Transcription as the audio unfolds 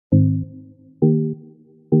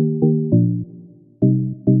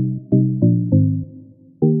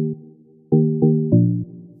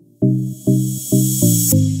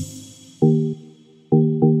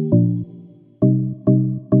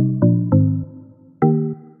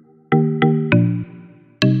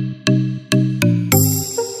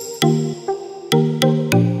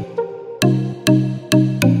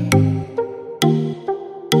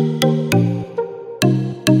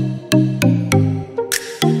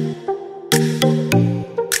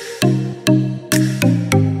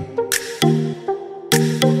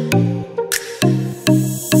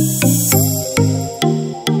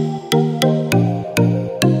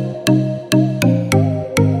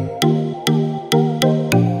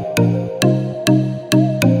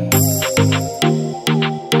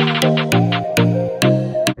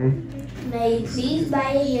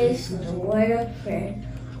to the word of prayer.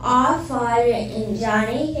 Our Father, in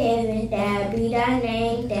Johnny heaven, that be thy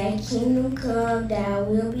name, thy kingdom come, thy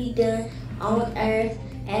will be done on earth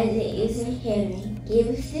as it is in heaven. Give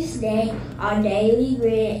us this day our daily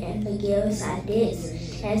bread, and forgive us our debts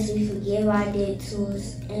as we forgive our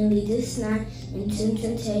debtors. And lead us not into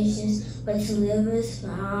temptations, but deliver us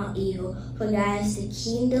from all evil. For God is the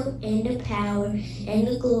kingdom, and the power, and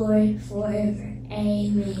the glory forever.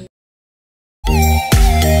 Amen.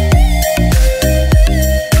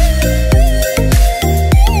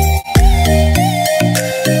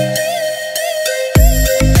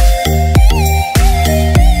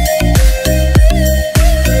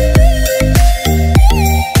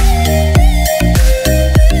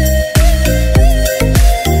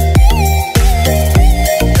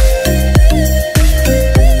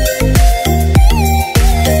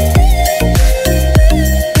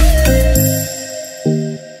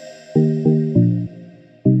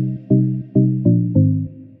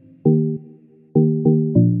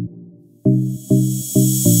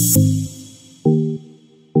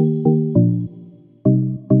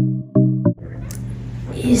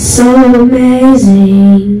 It's so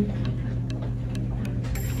amazing,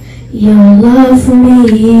 your love for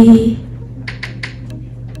me.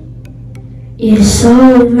 It's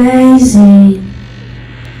so amazing,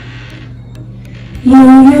 you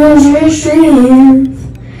use your strength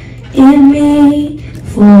in me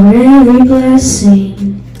for every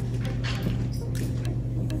blessing.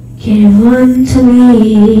 Give unto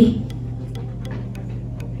me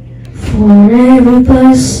for every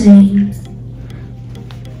blessing.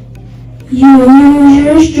 You use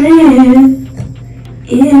your strength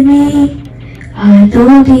in me. I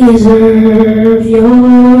don't deserve your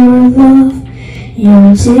love,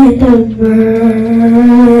 your tender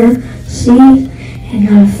mercy, and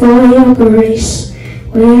not for your grace.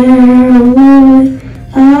 Where would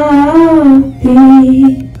I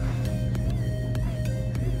be?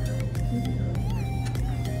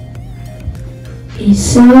 It's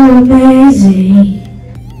so amazing,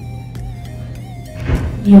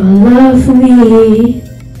 your love for me.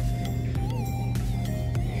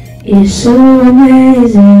 It's so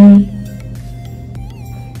amazing,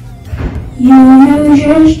 you use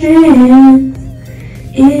your strength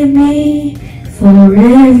in me for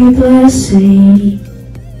every blessing.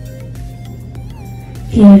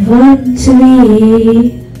 Give unto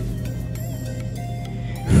me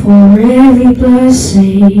for every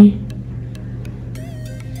blessing.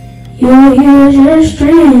 You use your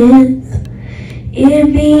strength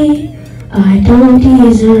in me. I don't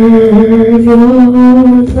deserve your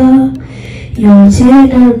love, your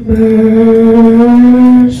tender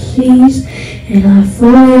mercies, and I for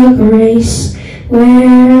your grace.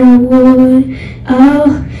 Where would I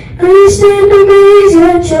stand amazed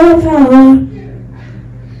at your power?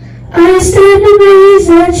 I stand amazed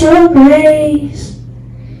at your grace.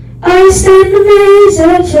 I stand amazed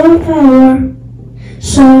at your power.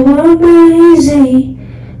 So amazing,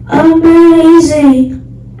 amazing.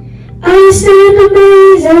 I stand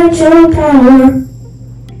amazed at your power.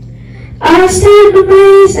 I stand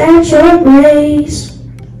amazed at your grace.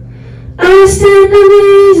 I stand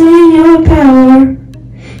amazed in your power.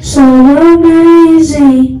 So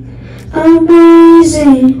amazing,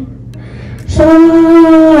 amazing. So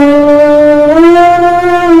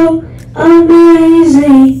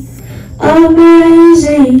amazing,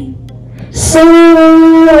 amazing. So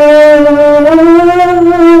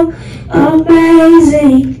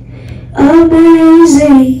amazing,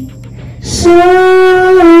 amazing, so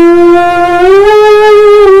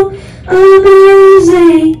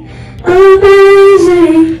amazing,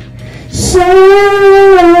 amazing, so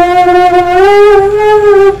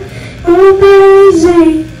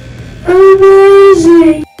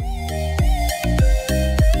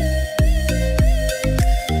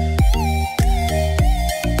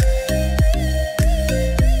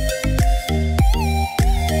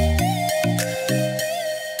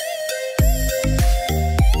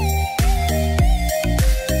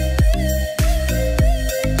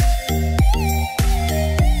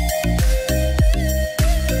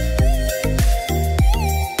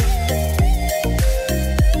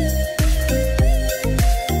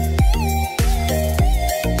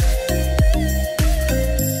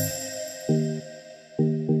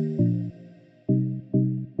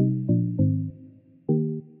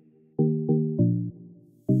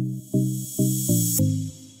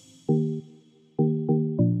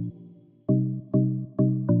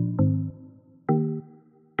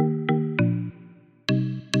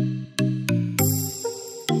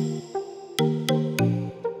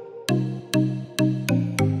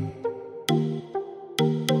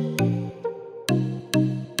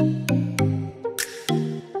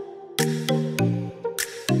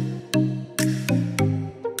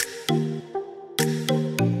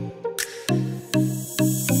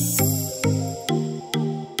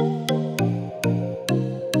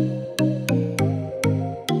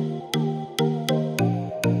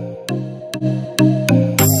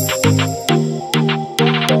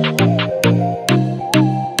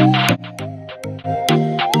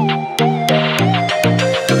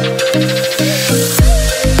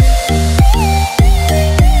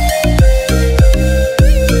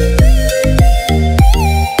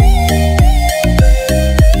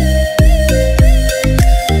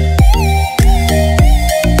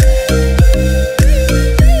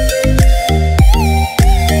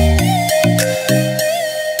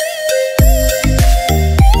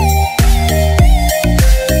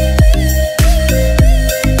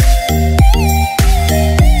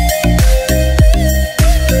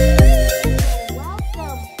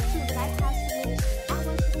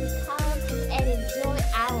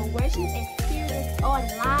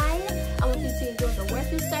for the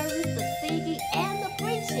worship service, the singing, and the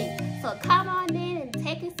preaching. So come on in and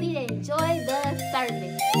take a seat and enjoy the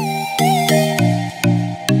service.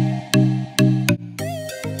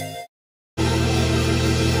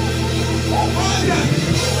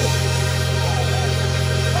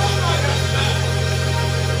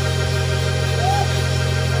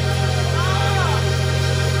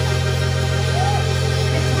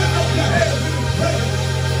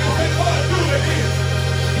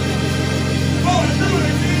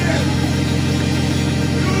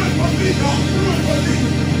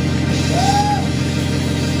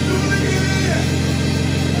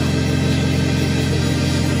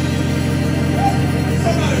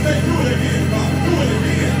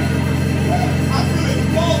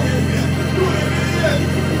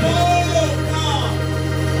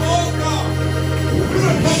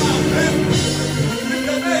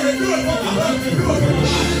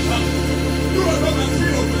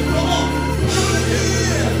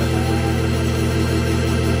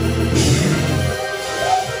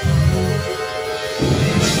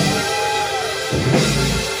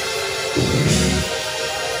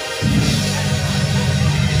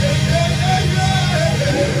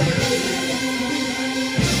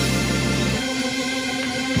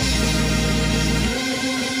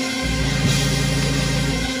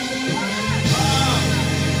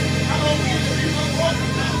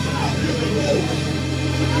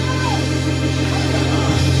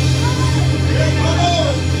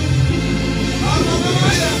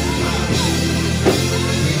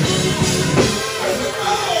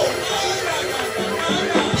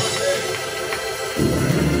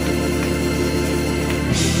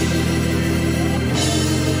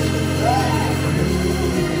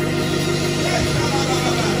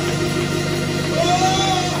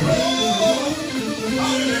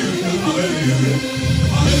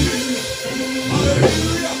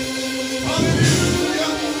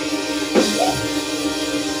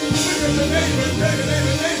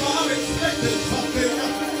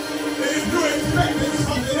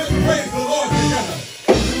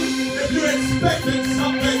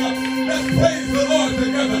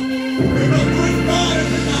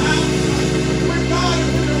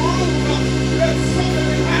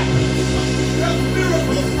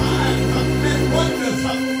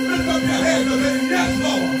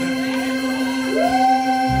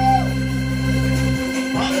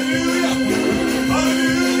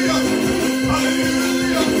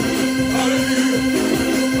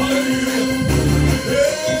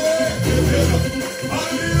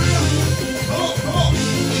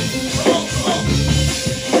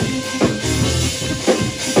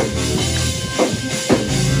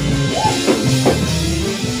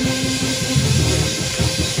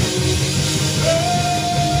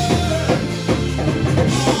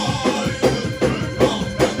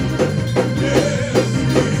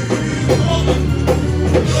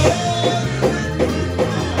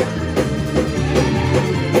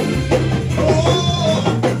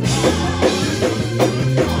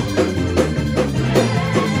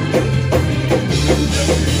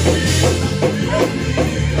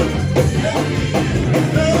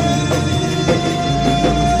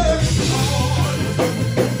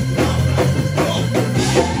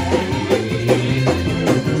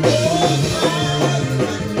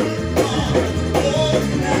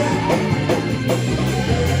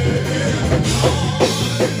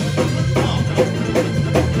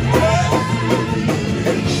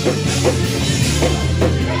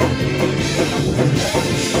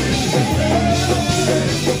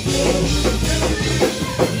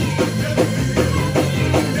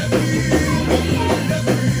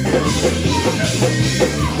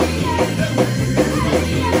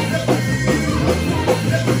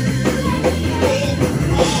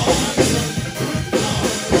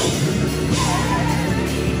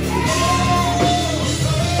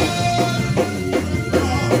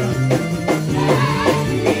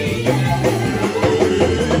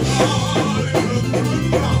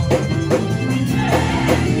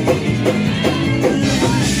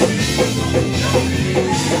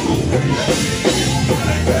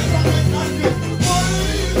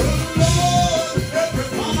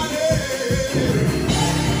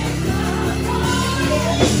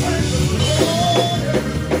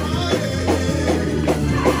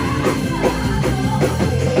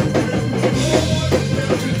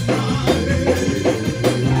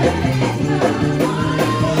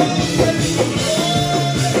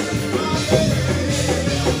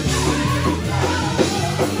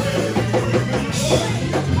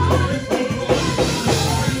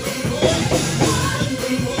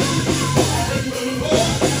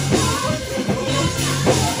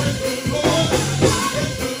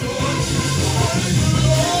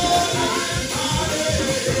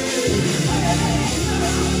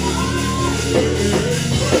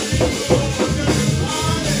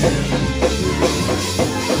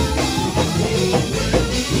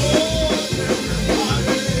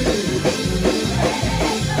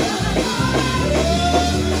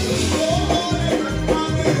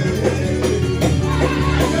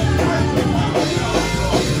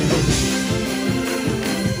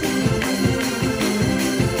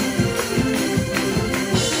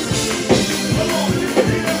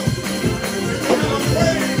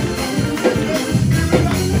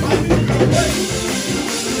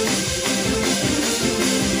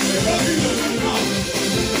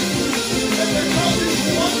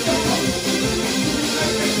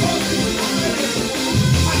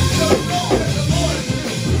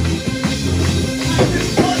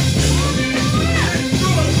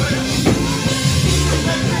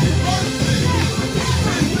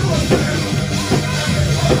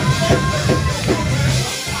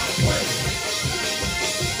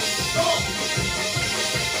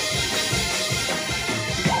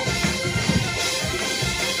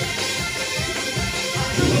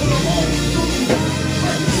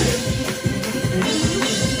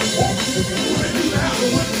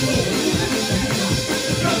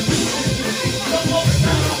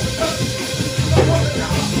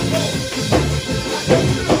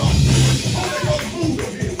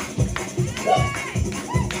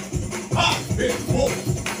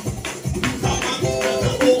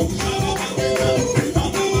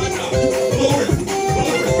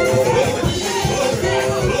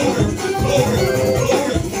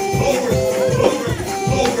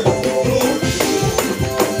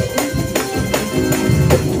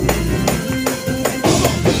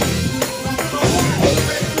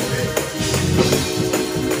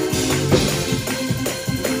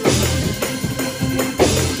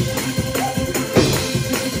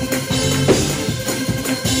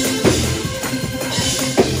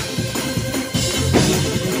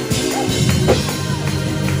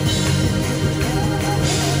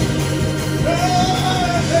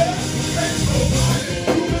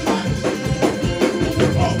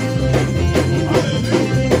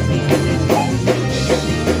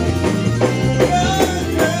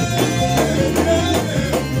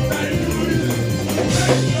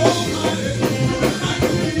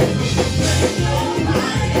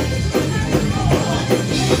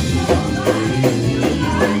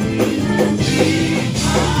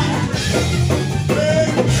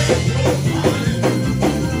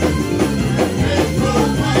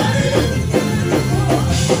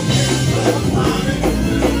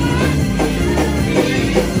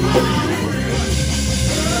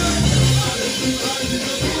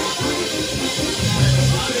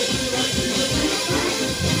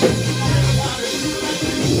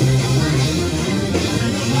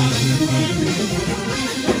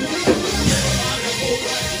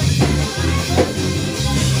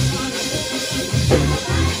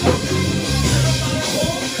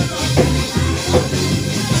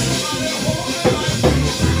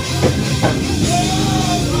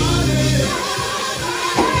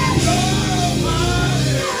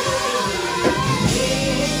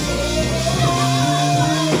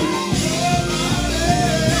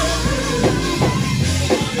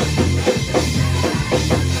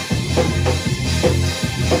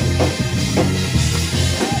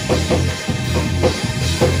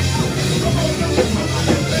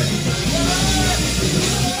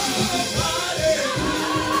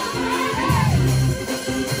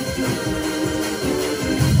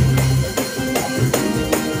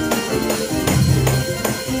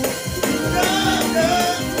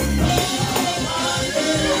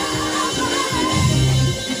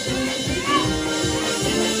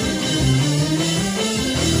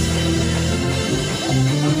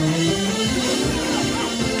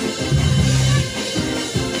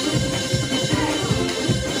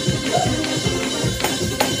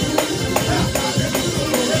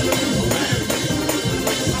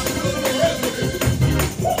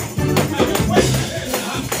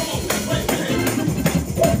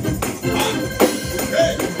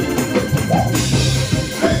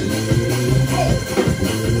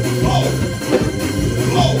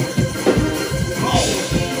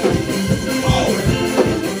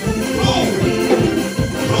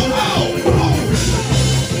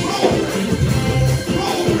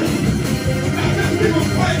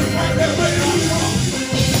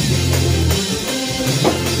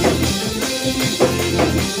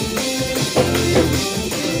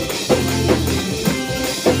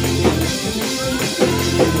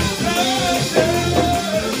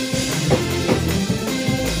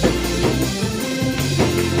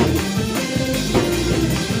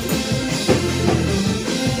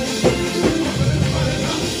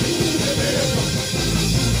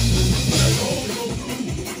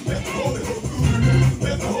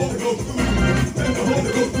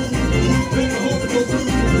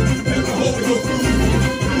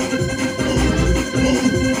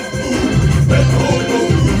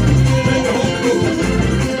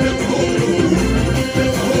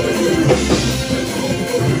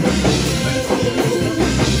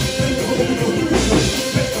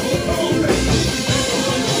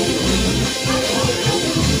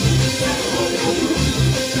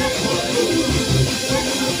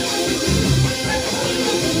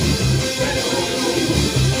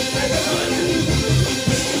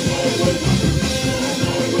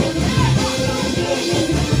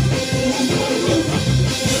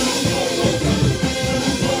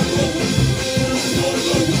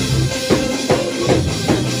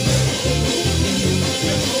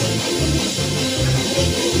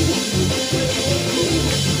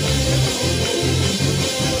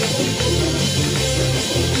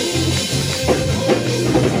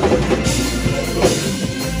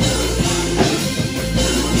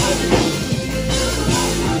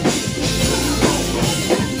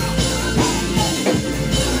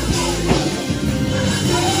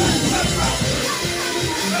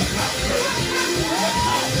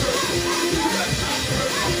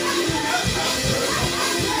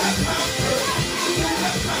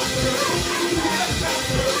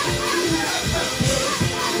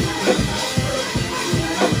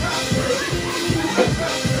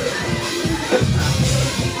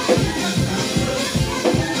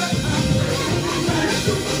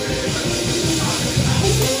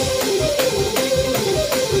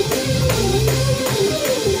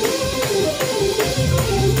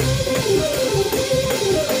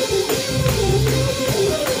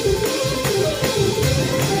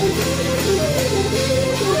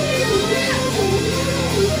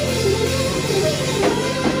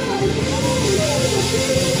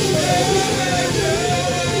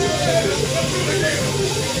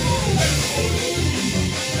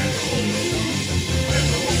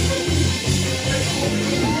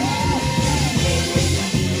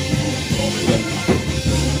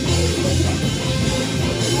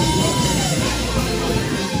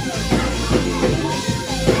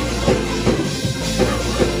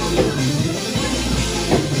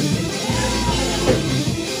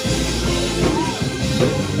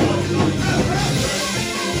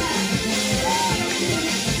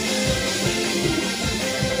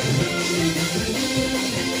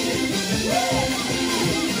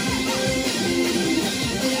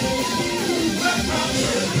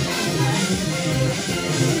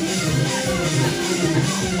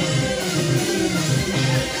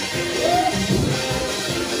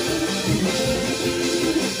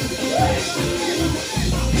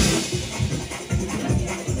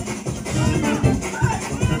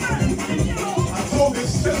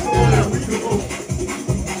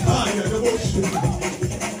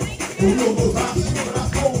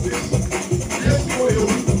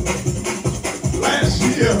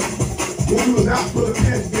 out for the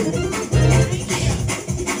pandemic.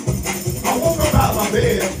 I woke up out of my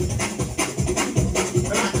bed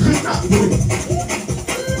and I could not breathe.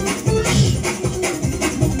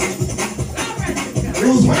 It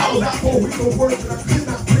was when I was out for a week of work and I could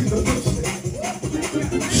not breathe the first day.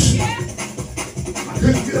 I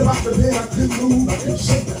couldn't get up out the bed, I couldn't move, I couldn't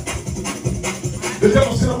say nothing. The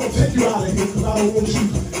devil said, I'm going to take you out of here because I don't want you to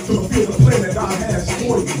fulfill the plan that God has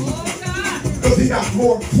for you. Because he got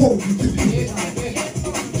more for you to do.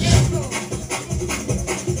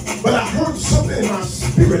 But I heard something in my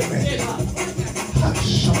spirit, man.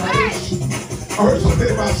 I heard something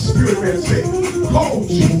in my spirit, man, say, call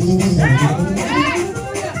Jesus.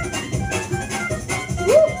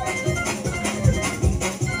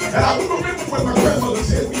 And I remember when my grandmother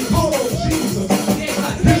said, we call Jesus.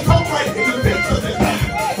 He come right in the midst of the time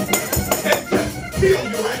and just kill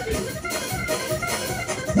you right there.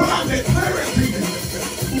 When I'm declaring to you,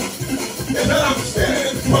 and then I'm standing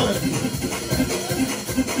in front of you,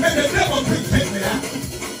 and the devil couldn't take me out.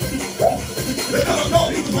 The devil thought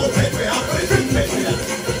he was going to take me out, but he couldn't take me out.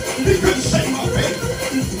 He couldn't shake my faith.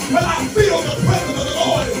 But I feel the presence of the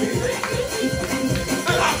Lord in me.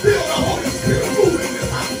 And I feel the Holy Spirit moving in this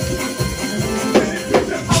house. And if you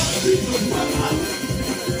just follow Jesus one house,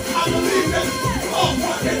 I believe that all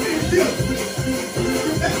one that needs healing,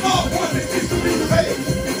 that all one that needs to be saved,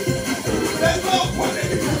 that all one that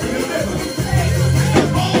needs to be delivered, that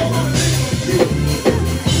all in the name of Jesus.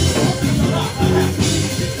 Something's about to happen.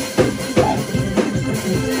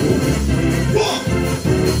 1,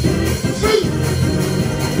 2,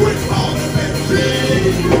 3, call his name,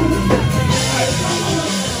 Jesus.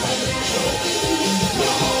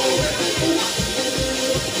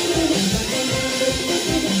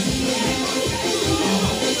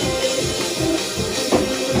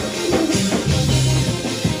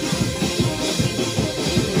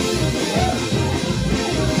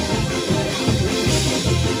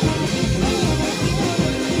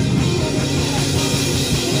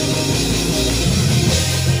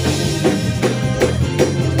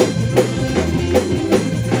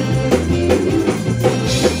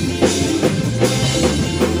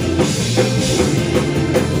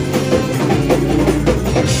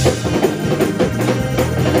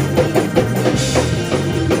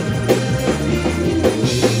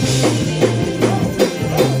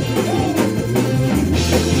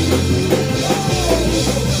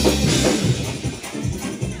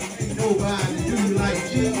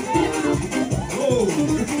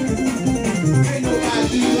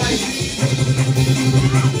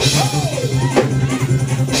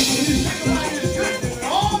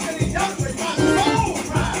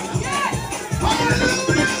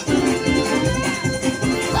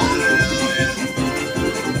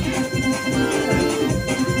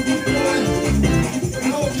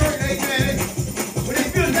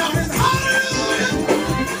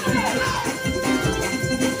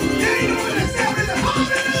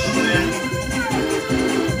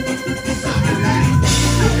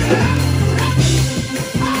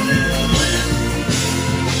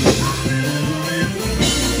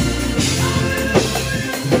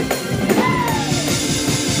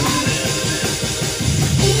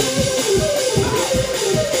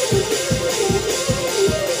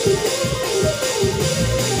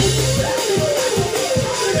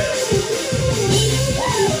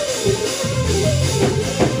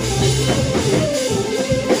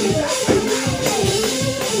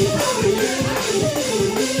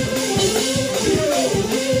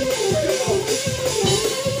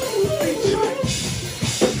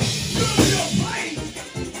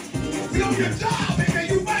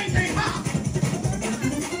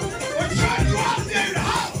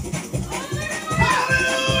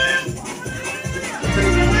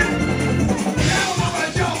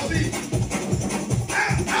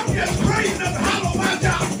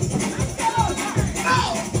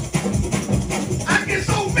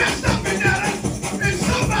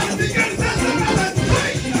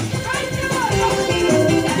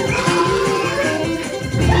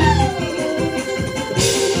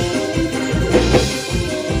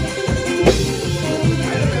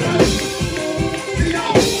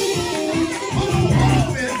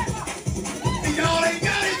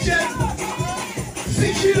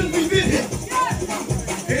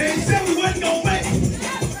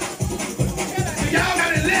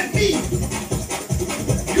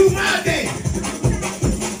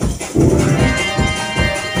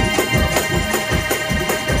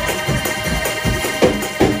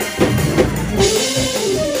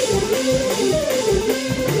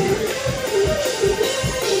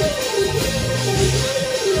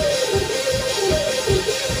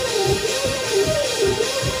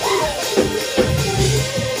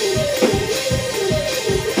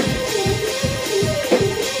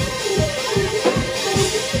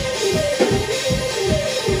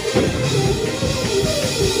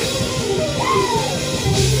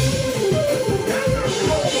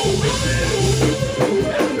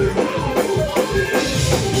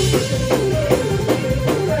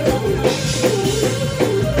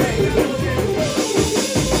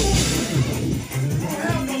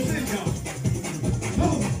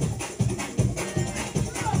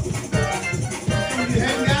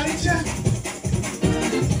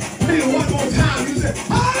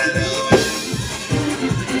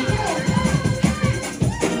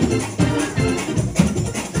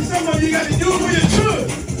 And do it with your children.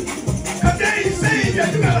 Because they ain't saved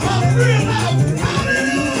yet. You got to holler real loud.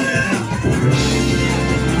 Hallelujah.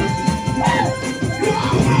 You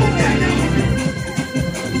all wrong there, y'all.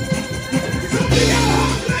 Somebody got to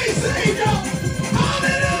holler. They ain't saved, y'all.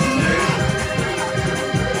 Hallelujah.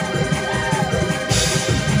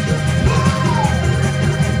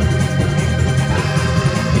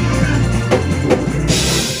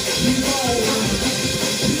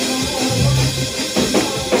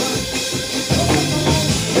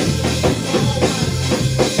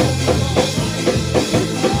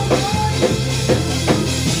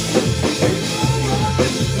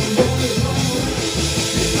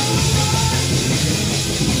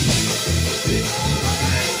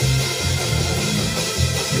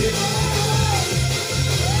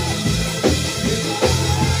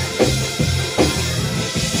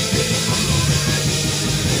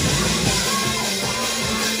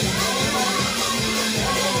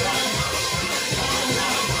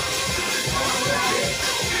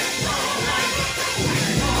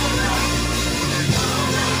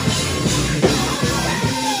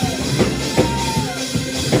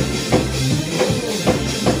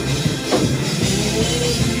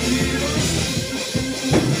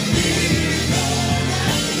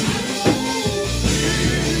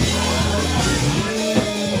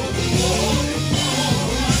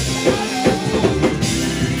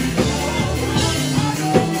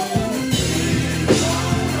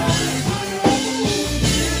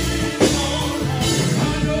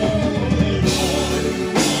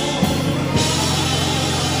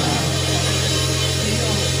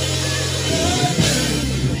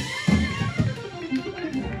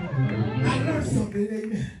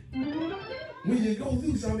 When you go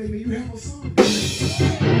through something, amen, you have a song.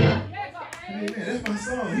 Amen. That's my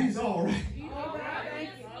song. He's all right.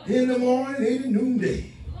 In the morning, in the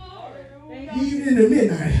noonday. Even in the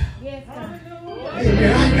midnight.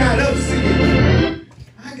 Amen.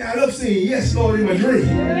 I got up singing, yes, Lord, in my dream.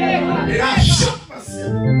 And I shook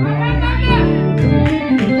myself.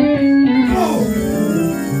 Oh,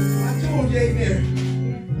 I told you, amen.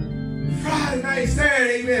 Friday night,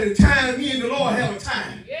 Saturday, amen, the time me and the Lord have a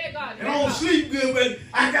time. And I don't sleep good, but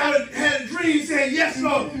I had a dream saying, yes,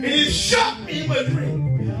 Lord. And it shocked me in my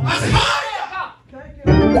dream. I said,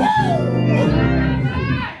 hallelujah.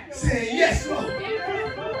 Saying, yes, Lord.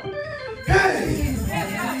 Hey,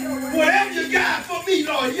 whatever you got for me,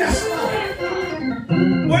 Lord, yes,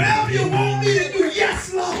 Lord. Whatever you want me to do,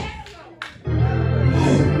 yes, Lord.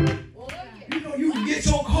 Oh, you know, you can get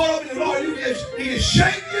so caught up in the Lord, he can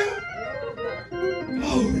shake you.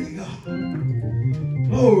 Glory to God.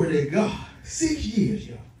 Glory to God. 6 years,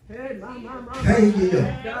 y'all. Thank you,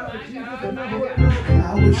 y'all.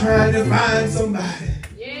 I was trying to find somebody.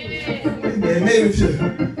 And maybe to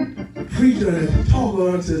preach or to talk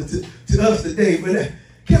on to us today. But that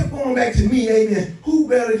kept going back to me, amen. Who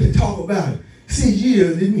better can talk about it 6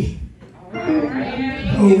 years than me?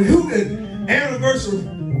 Oh, who can anniversary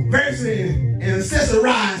and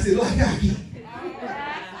accessorize it like I can?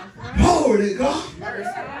 Glory to God.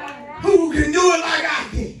 Who can do it like I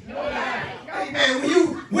can? Amen. When you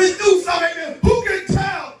went through something, amen, who can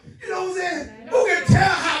tell, you know what I'm saying? Who can tell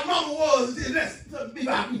how mama was? Let's be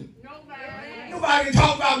about me. Nobody can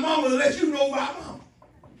talk about mama unless you know about mama.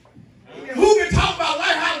 Amen. Who can talk about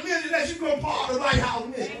Lighthouse Ministries unless you go part of Lighthouse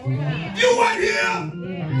Ministries? You weren't here.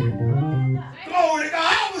 Glory to God.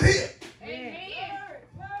 I was here.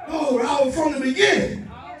 Glory, I was from the beginning.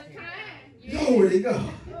 Glory to God.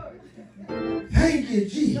 Thank you,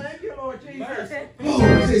 Jesus. Thank you, Lord Jesus.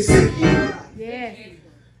 Glory, say 6 years. Yes.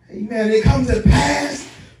 Amen. It comes to past,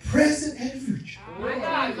 present, and future. My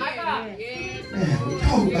God, my God. Yes. Man, we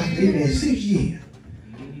talk about, amen, 6 years.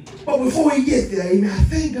 But before we get there, amen, I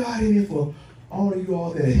thank God, amen, for all of you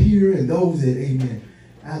all that are here and those that, amen,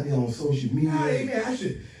 out there on social media. Amen. I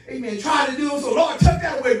should, amen, try to do it. So Lord, took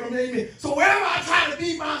that away from me, amen. So wherever I try to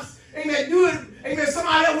be my, amen, do it, amen,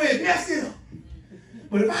 somebody else way mess it up.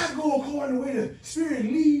 But if I go according to the way the Spirit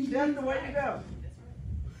leads, That's the way to go.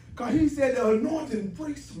 because he said the anointing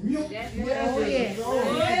breaks some yokes. Yes. Oh, Yes.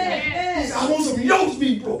 yes. He said, I want some yokes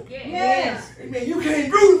be broken. Yes. Amen. You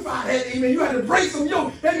can't beautify that. Amen. You have to break some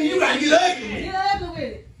yokes. That means you got to get ugly with it. Get ugly with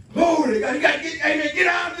it. Glory to God. You got to get, amen, get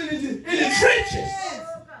out in the trenches.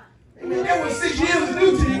 Amen. That was 6 years to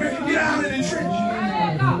do to you. Make you get out in the trenches.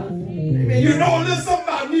 Amen. You know a little something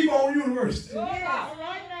about Nebo University.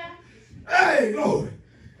 Hey, glory.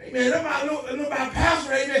 Amen. That's about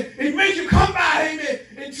pastor, amen. It makes you come by, amen,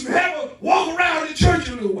 and to have a walk around the church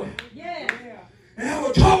a little while. Yeah. And have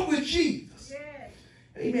a talk with Jesus.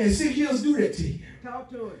 Yeah. Amen. 6 years do that to you. Talk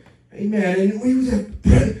to it. Amen. And we was at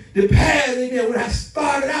the path, amen, when I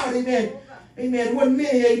started out, amen, wasn't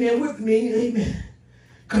many, amen, with me, amen.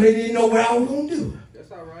 Because they didn't know what I was going to do.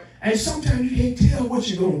 That's all right. And sometimes you can't tell what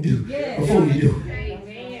you're going to do before you do it.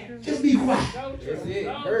 Amen. Just be quiet. That's it.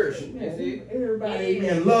 Hirsch. That's it. Everybody,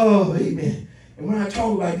 amen, love, amen. And when I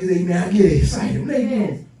talk about this, amen, I get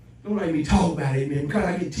excited. Don't let me talk about it, amen, because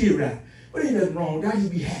I get teary-eyed. But ain't nothing wrong. I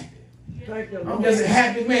just be happy. I'm just a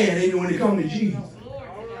happy man, amen, when it comes to Jesus.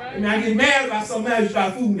 And I get mad about something else, you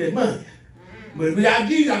start fooling that money. But without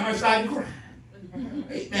Jesus, I might start to cry.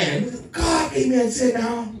 Amen. God, amen, said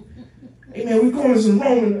now, amen, we're going to some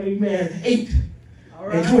Romans, amen, 8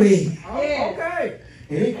 and 28. Okay.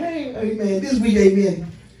 And it came, amen, this week,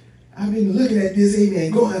 amen, I've been looking at this,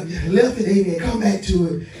 amen, go out, left it, amen, come back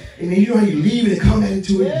to it. Amen, you know how you leave it and come back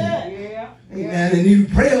to it again. Amen, and you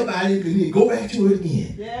pray about it and you go back to it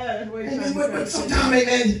again. Amen, but sometimes,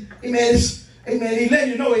 amen, amen, he let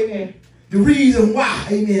you know, amen, the reason why,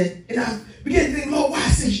 amen. And I began to think, Lord, why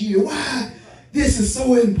 6 years? Why this is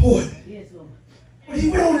so important? Yes, Lord. But he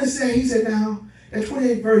went on and said, he said, now, that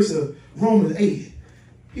 28th verse of Romans 8,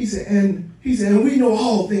 he said, and we know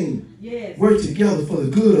all things work together for the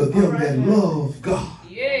good of them that love God.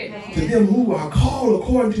 Yes. To them who are called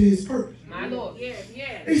according to his purpose. My Lord. Yes,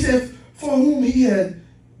 yes. He said, for whom he had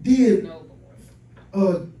did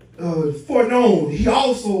foreknown, he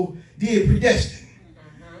also did predestine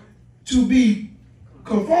to be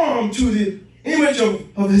conformed to the image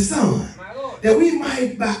of his son, that we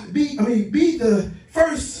might be the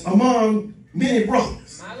first among many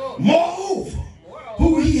brothers. Moreover,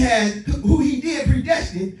 who he did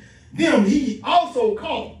predestine, them he also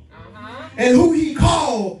called. And who he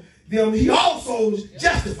called, them he also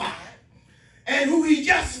justified. And who he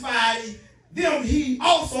justified, them he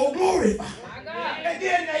also glorified. And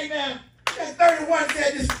then, amen, that 31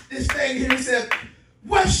 said this thing here. He said,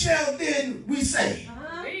 what shall then we say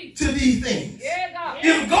to these things?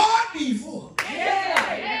 If God be for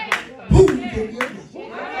us, who can be against us?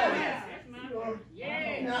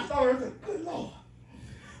 And I thought, good Lord.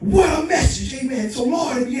 What a message, amen. So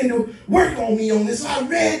Lord began to work on me on this. So I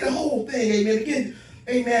read the whole thing, amen. Again,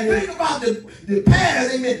 amen. Think about the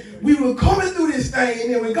past, amen. We were coming through this thing,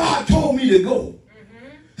 amen, when God told me to go.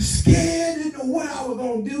 Scared, didn't know what I was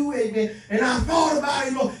going to do, amen. And I thought about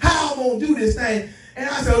it, Lord, how I'm going to do this thing. And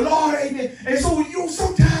I said, Lord, amen. And so, you know,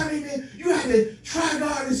 sometimes, amen, you have to try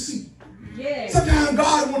God and see. Sometimes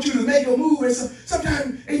God wants you to make a move. And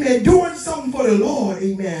sometimes, amen, doing something for the Lord,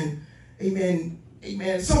 amen, amen.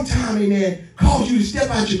 Amen. Sometimes, amen, cause you to step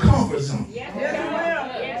out your comfort zone.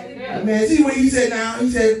 Amen. See what he said now?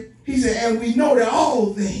 He said, and we know that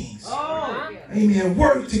all things, amen,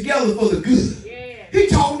 work together for the good. He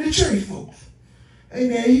talking to church folks.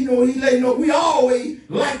 Amen. He let you know we always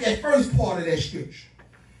like that first part of that scripture.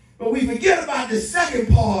 But we forget about the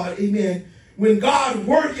second part, amen, when God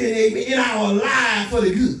working, amen, in our lives for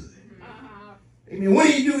the good. Amen. When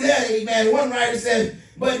he do that, amen, one writer says,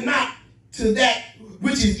 but not to that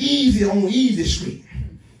which is easy on easy street.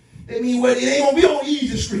 That means, well, it ain't going to be on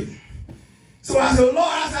easy street. So I said, Lord,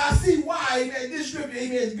 I see why, amen, this scripture,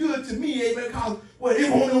 amen, is good to me, amen, because, well, it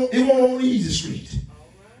won't on easy street.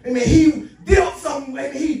 Amen, he dealt something,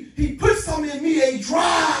 amen, he put something in me, a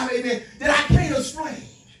drive, amen, that I can't explain.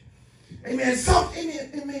 Amen,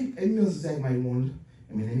 amen, and Mr. Zach might want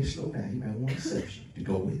to, let me slow down, he might want a subject to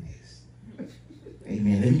go with this.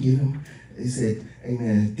 Amen, let me give him, he said,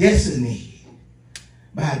 amen, destiny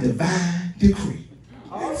by divine decree.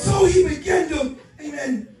 And so he began to,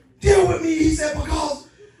 amen, deal with me. He said, because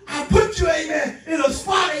I put you, amen, in a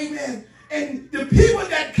spot, amen, and the people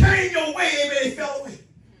that came your way, amen, they fell away.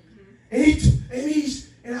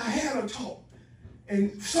 And I had a talk.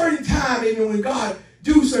 And certain time, amen, when God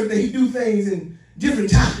do certain things, he do things in different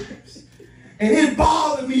times. And it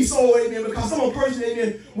bothered me so, amen, because I'm a person,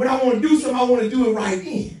 amen, when I want to do something, I want to do it right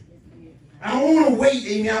then. I don't want to wait,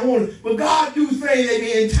 amen. But God do things,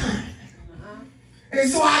 amen, in time. And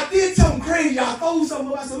so I did something crazy. I told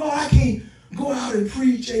something. I said, Lord, I can't go out and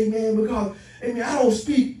preach, amen, because, amen, I don't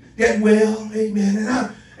speak that well, amen.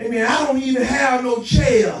 And I don't even have no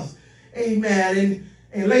chairs, amen.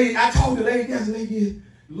 And lady, I talked to lady, I said, lady,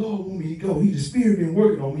 the Lord want me to go. The Spirit been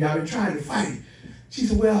working on me. I've been trying to fight it. She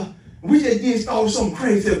said, well, we just did start something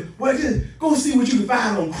crazy. Said, well, just go see what you can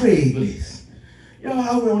find on Craigslist. Y'all,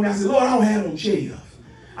 I went on there. I said, Lord, I don't have no chairs.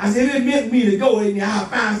 I said, if it meant for me to go, amen, I'll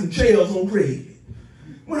find some chairs on Craigslist.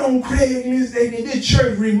 Went on Craigslist, amen, this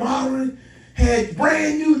church remodeling, had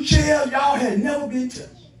brand new chairs, y'all had never been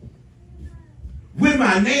touched. With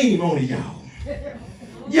my name on it, y'all.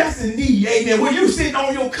 Yes, indeed, amen. When you sitting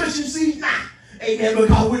on your cushion seat, nah, amen,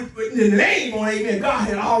 because with the name on it, amen, God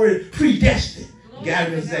had already predestined.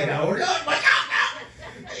 God was saying, watch out now.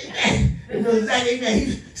 Amen. And Brother Zach,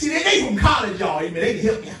 amen, see, they from college, y'all, amen, they can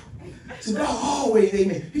help me out. So God always,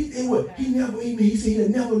 amen, he never, amen, he said he'll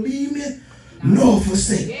never leave me nor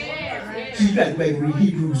forsake me. See, you got to go back and read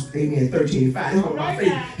Hebrews, amen, 13:5. That's one of my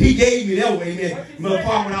favorite. He gave me that way, amen. Mother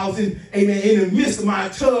Park, when I was in the midst of my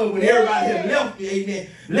tub, when everybody had left me, amen,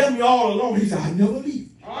 left me all alone, he said, I'll never leave.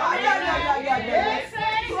 I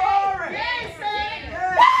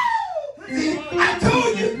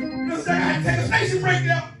told you, I take a station break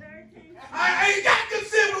now. I ain't got good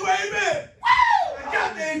simple, amen. I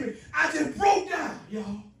got that, amen. I just broke down,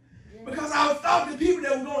 y'all. Because I thought the people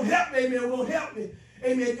that were going to help me, amen, were going to help me.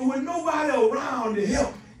 Amen. There was nobody around to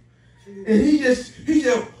help me. And he just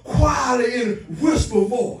quietly in a whisper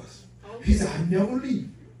voice. He said, I'll never leave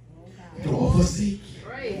nor forsake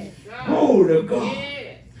you. Glory to God.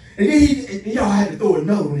 And then y'all had to throw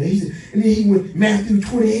another one. And then he went Matthew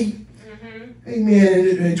 28.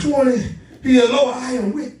 Amen. And 20. He said, Lord, I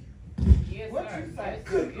am with you.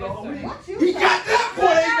 Good Lord. He got that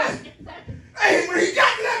point, amen. Hey, when he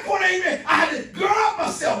got to that point, amen, I had to gird up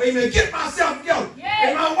myself, amen, get myself together. Yeah.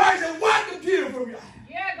 And my wife said, wipe the tear from your eye.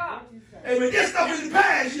 Yeah, God. Amen, this stuff in the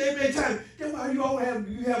past, amen, time. That's why you always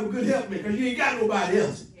have a good helpmate, because you ain't got nobody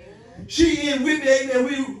else. She in with me,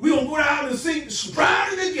 amen, we gonna go down and sing,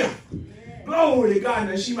 striving together. Glory to God.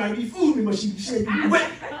 Now, she might be fooling me, but she said, be with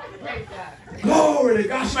me. Glory to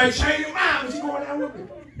God. She might change her mind, but she going down with me.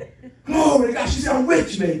 Glory to God. She said, I'm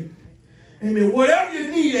with you, baby. Amen. Whatever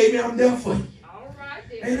you need, amen, I'm there for you. All right,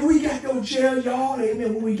 then. And we got those chairs, y'all.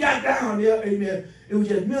 Amen. When we got down there, amen, it was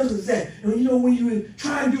just Minister Zach. And you know, when you were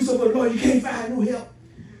trying to do something for the Lord, you can't find no help.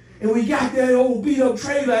 And we got that old beat up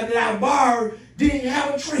trailer that I borrowed, didn't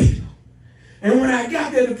have a trailer. And when I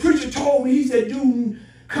got there, the preacher told me, he said, dude,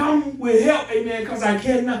 come with help, amen, because I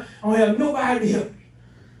don't have nobody to help.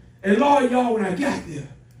 And Lord, y'all, when I got there,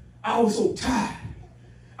 I was so tired.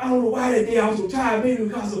 I don't know why that day I was so tired, maybe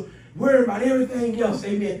because of worrying about everything else,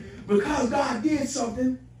 amen. Because God did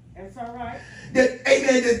something. That's all right. That,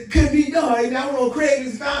 amen, that couldn't be done. Amen. I don't know, Craig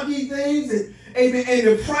has found these things, and, amen, and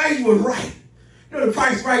the price was right. You know, the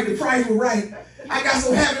price right, the price was right. I got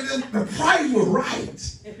so happy that the price was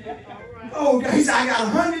right. Oh, God, he said, I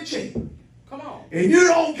got 100 chairs. Come on. If you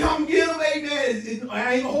don't come get them, amen,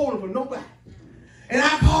 I ain't gonna hold them for nobody. And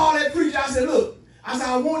I called that preacher, I said, look, I said,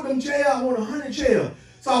 I want them chairs, I want 100 chairs.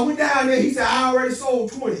 So I went down there, he said, I already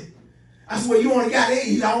sold 20. I said, well, you only got 80.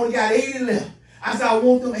 He said, I only got 80 left. I said, I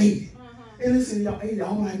want them 80. And listen, y'all, 80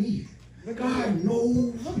 all I need. God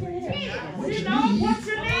knows what you need.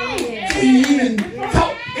 He even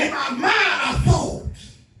talk in my mind, I thought.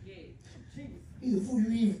 He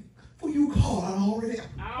said, before you call, I already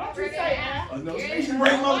have. Another station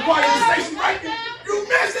break, mother quiet, station break. You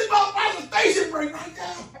missed it, motherfucker, station break right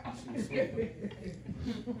down.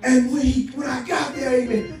 And when I got there,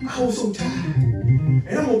 amen, I was so tired.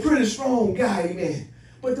 And I'm a pretty strong guy, amen.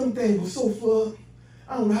 But them things were so full.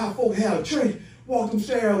 I don't know how folks have a church. Walk them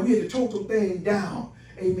stairs, we had to tote them things down,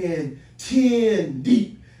 amen, 10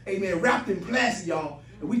 deep, amen, wrapped in plastic, y'all.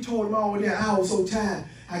 And we tore them all down. I was so tired.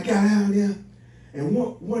 I got down there. And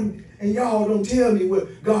and y'all don't tell me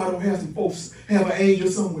what God don't have some folks have an angel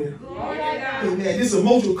somewhere. Amen. This is a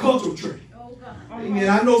multicultural church. Amen.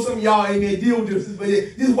 I know some of y'all, amen, deal with this, but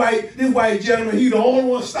this white gentleman, he the only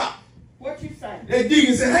one stop. What you say? That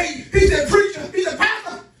deacon said, hey, he said, preacher, he said,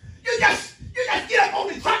 pastor, you just get up on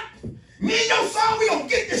the truck. Me and your son, we gonna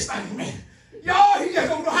get this thing, man. Y'all, he just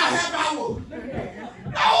don't know how happy I was.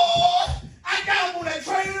 Oh, I got up on that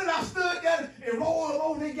trailer and I stood there and rolled up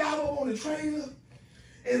on. They got up on the trailer.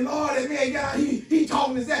 And Lord, that man got out, he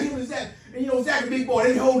talking to Zach, him and Zach. And you know, Zach, a big boy,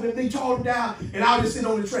 they hold him, they tore him down, and I was just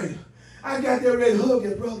sitting on the trailer. I got there ready to hug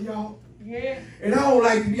that brother, y'all. Yeah. And I don't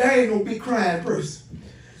like to be, I ain't no big crying person.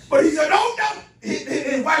 But he said, no.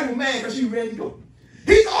 His wife was mad because she was ready to go.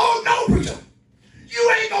 He said, oh, no, preacher.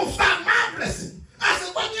 You ain't going to stop my blessing. I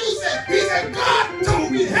said, what you said? He said, God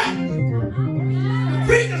told me to help. The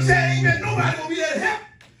preacher said, ain't there nobody going to be there to help.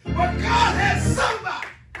 But God had somebody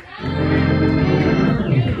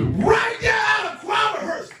right there out of choir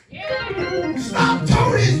rehearsal. Stop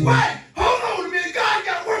told his wife, hold on a minute, God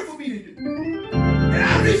got work for me to do. And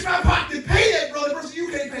I reached my pocket to pay that brother, person,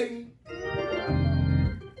 you can't pay me.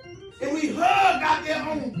 And we hugged out there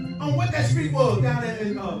on what that street was, down there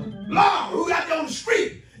in Law, who got there on the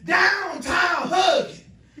street, downtown hugging.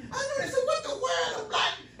 I know, they said, what the world of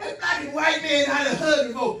black and white man out there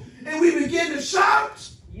hugging for? And we began to shout.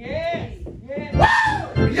 Yeah.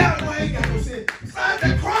 Woo! Y'all know I ain't got no sense. Started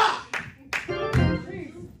to cry.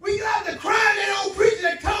 We got to cry. That old preacher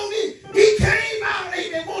that told me, he came out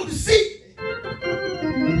and they wanted to see me.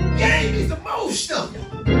 Gave me some more stuff. Woo!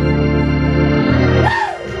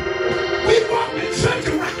 We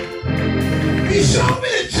showed me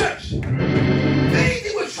the church. Things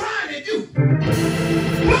he was trying to do.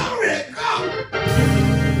 Glory to God.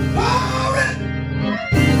 Glory.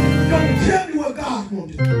 Don't tell me what God's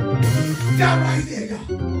going to do. That right there, y'all.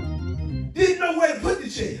 Didn't know where to put the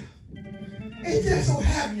chair. It just so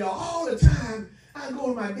happened, y'all, all the time I go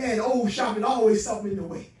to my dad's old shop and always something in the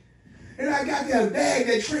way. And I got that bag,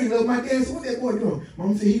 that trailer. My dad said, what that boy doing?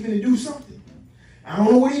 Mom said, he finna do something. I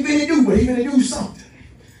don't know what he finna do, but he finna do something.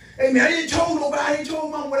 Hey, man, I didn't tell nobody. I didn't tell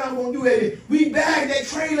Mom what I'm going to do. Hey, we bagged that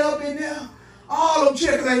trailer up in there. All them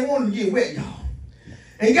chairs, because I didn't want them to get wet, y'all.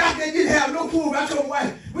 And God, they didn't have no pool. I told my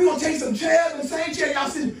wife, we're going to take some chairs, the same chair y'all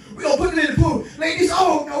sitting, we're going to put it in the pool. Ladies,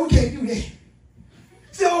 oh, no, we can't do that.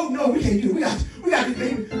 Say, oh, no, we can't do it. We got to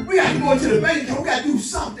go into the bank. We got to do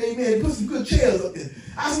something, amen, and put some good chairs up there.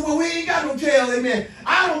 I said, well, we ain't got no chairs, amen.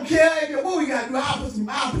 I don't care, amen, what we got to do. I'll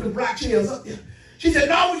put the black chairs up there. She said,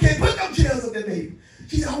 no, we can't put them chairs up there, baby.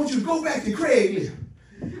 She said, I want you to go back to Craigslist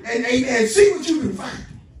and, amen, see what you can find.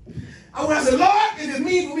 I said, Lord, if it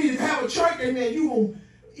means for me to have a church, amen, you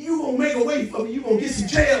gonna make a way for me. You gonna get some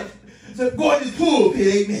chairs to go in this pulpit,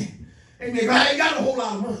 amen. Amen, but I ain't got a whole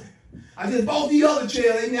lot of money. I just bought the other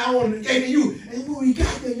chairs, amen. I wanted to give you. And when we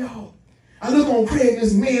got there, y'all, I look on Craig,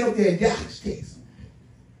 this man up there in Dallas, Texas,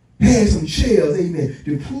 had some chairs, amen,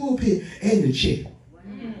 the pulpit and the chair.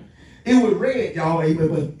 It was red, y'all, amen,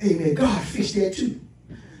 but, amen, God fixed that too.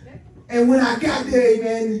 And when I got there,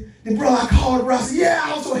 amen, the brother I called, the brother, I said, yeah,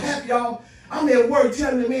 I was so happy, y'all. I'm at work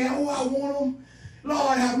telling the man, oh, I want them.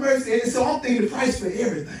 Lord, have mercy. And so I'm thinking the price for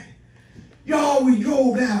everything. Y'all, we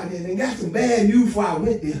drove down there and got some bad news before I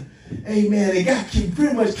went there. Amen. They got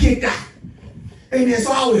pretty much kicked out. Amen.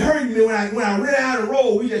 So I was hurting me when I ran out of the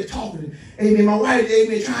road. We just talking. Amen. My wife,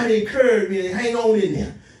 amen, trying to encourage me and hang on in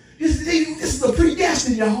there. This is a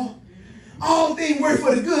predestined, y'all. All things work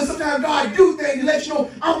for the good. Sometimes God do things to let you know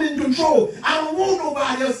I'm in control. I don't want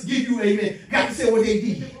nobody else to give you, amen, got to say what they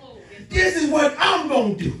did. This is what I'm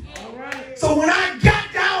going to do. So when I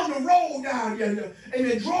got down the road down there,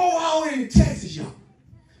 amen, drove all the way to Texas, y'all.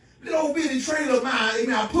 Little old bitty trailer of mine,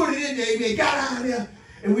 amen, I put it in there, amen, got out there,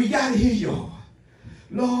 and we got in his yard.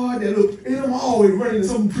 Lord, that look, and I'm always running to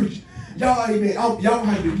some preacher. Y'all, amen, y'all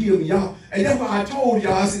have to forgive me, y'all. And that's why I told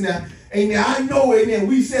y'all, I said, now, amen, I know, amen,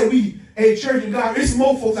 we said we at Church of God, there's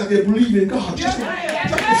more folks out there believing in God. He told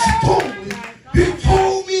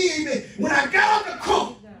me, amen, when I got out the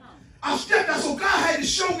car, I stepped out, so God had to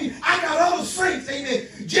show me I got other saints, amen,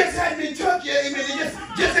 just hadn't been touched yet, amen, they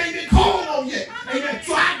just ain't been called on yet, amen.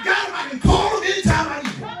 So I got them, I can call them anytime I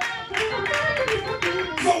need them.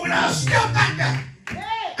 So when I stepped out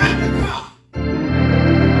the car,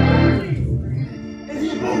 and he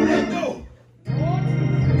opened that door,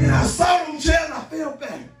 and I saw them chairs, and I fell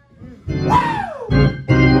back. Wow!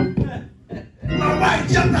 My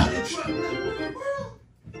wife jumped out the truck.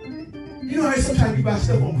 You know how sometimes you buy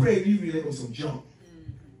stuff on Craig, you really on some junk.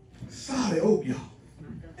 Solid oak, y'all.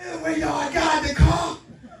 Anyway, y'all, I got out the car.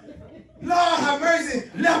 Lord have mercy.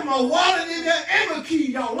 Left my wallet in there and my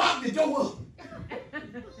key, y'all. Locked the door up.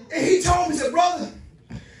 And he told me, he said, brother,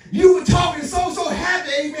 you were talking so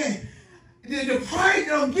happy, amen. The price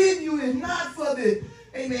that I'm giving you is not for the,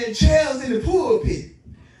 amen, chairs in the pulpit.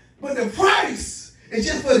 But the price is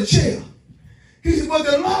just for the chair. He said, but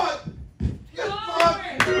the Lord, he said,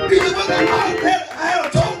 but the Lord, I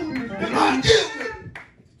had told him, the Lord did it.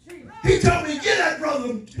 He told me, get that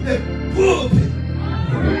brother, the pulpit.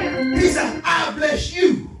 He said, I bless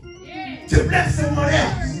you to bless someone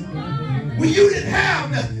else. When you didn't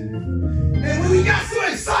have nothing. And when we got so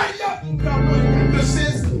excited, y'all,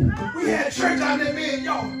 we had church out there, man,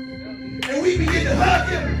 y'all. And we began to hug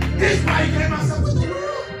him. His wife came out and said, what the world?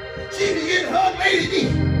 She began to hug Lady D.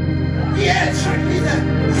 We had church. He said,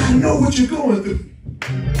 I know what you're going through.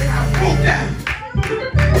 And I broke down.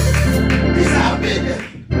 He said, I've been there.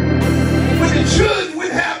 When the children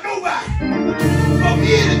wouldn't have nobody. But me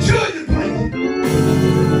and the children playing.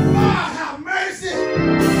 God have mercy.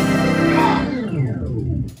 God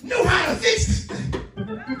knew how to fix this thing.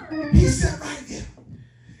 He sat right there.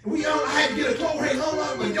 And I had to get a clothes hang hung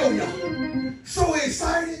up with y'all. So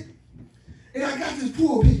excited. And I got this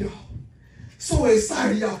pulpit, y'all. So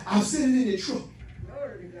excited, y'all. I was sitting in the truck.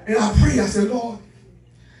 And I prayed. I said, Lord.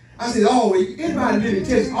 I said, always, anybody live in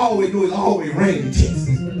Texas always know it's always rain in Texas.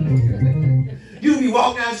 You be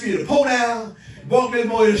walking down the street to pull down, walk this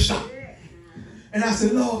more to the shop. And I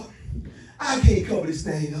said, Lord, I can't cover this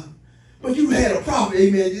thing up. But you had a prophet,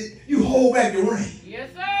 amen. You hold back the rain.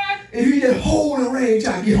 Yes, sir. If you just hold the rain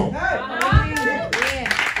until I get home.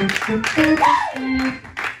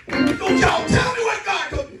 Don't y'all tell me what God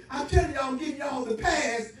told me. I'm telling y'all, I'm giving y'all the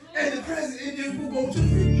past and the present, and then we'll go to the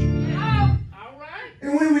future. All right.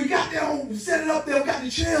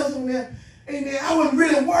 chairs on there. Amen. I wasn't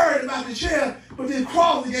really worried about the chair, but this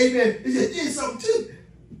cross, amen, it just did something to me.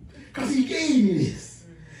 Because he gave me this.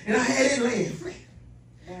 And I had it laying flat.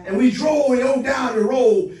 And we drove down the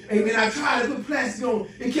road. Amen. I tried to put plastic on.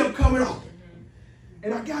 It kept coming off.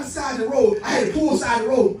 And I got aside the road. I had to pull aside the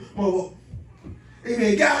road.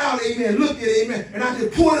 Amen. Got out, amen, looked at it, amen. And I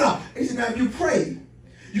just pulled it off. He said, now if you pray,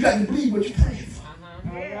 you got to believe what you're praying for.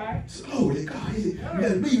 So, glory to God. He said, you got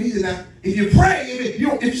to believe. He said, now if you pray, amen,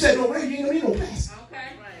 if you said no rain, you ain't going to need no plastic.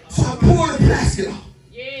 So I pulled the plastic off.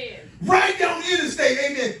 Right down the interstate,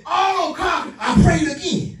 amen. All on cars, I prayed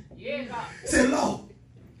again. Said, Lord,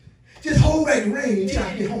 just hold back the rain until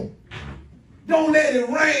I get home. Don't let it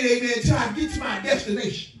rain, amen, until I get to my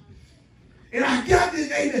destination. And I got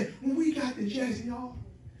this, amen. When we got to Jackson, y'all,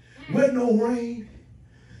 wasn't no rain.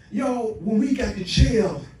 Y'all, when we got the chair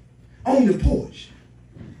on the porch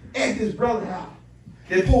at this brother's house,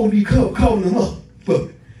 they're supposed to be covering them up. But,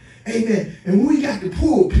 amen. And when we got the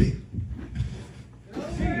pulpit,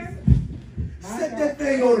 set that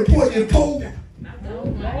thing on the porch and pull down.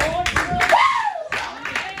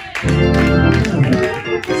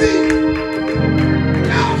 See,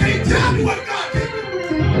 y'all can't tell me what God can do.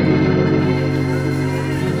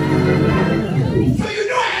 So you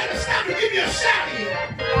know I had to stop and give me a shout here.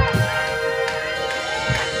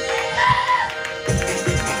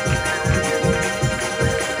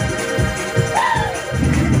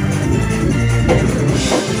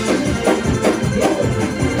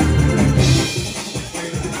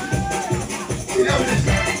 See, that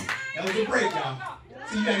was a break, y'all.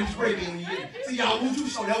 See, you got to break in when you get it. See, y'all moved too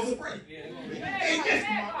slow. That was a break. Ain't just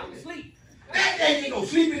sleep. That day ain't no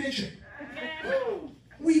sleep in the church.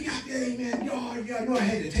 We got that, amen. Y'all know I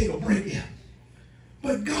had to take a break there.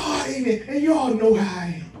 But God, amen, and y'all know how I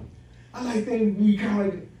am. I like things to be kind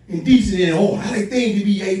of indecent and all. I like things to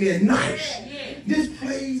be, amen, nice. This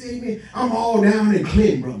place, amen, I'm all down in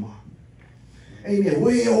Clinton, brother. Amen,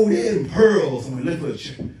 way over there in Pearl, somewhere, look for a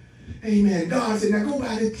church. Amen, God said, now go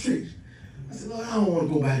by this church. I said, Lord, I don't want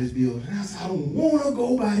to go by this building. And I said, I don't want to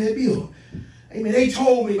go by that building. Amen, they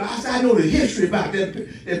told me, but I said, I know the history about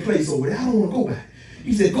that place over there. I don't want to go by it.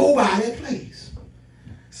 He said, go by that place. I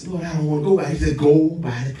said, Lord, I don't want to go by it. He said, go by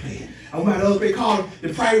that place. I went by the other place, called it.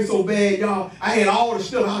 The price was so bad, y'all. I had all the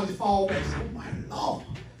stuff. I just fall back. I said, oh, my Lord.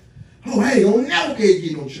 Oh, I ain't going to never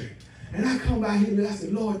get no church. And I come by here and I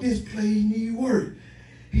said, Lord, this place need work.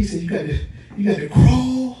 He said, you got to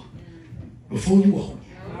crawl before you walk.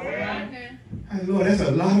 I said, Lord, that's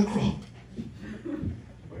a lot of crawl.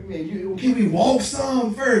 Can we walk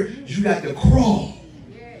some first? You got to crawl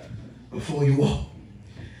before you walk.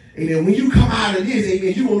 Amen. When you come out of this,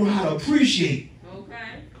 amen, you don't know how to appreciate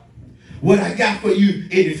what I got for you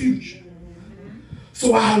in the future.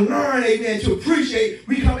 So I learned, amen, to appreciate.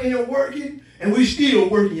 We come in here working, and we still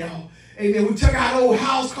working, y'all. Amen. We took out old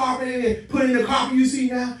house carpet and put in the carpet you see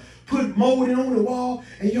now, put molding on the wall,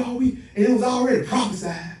 and y'all, and it was already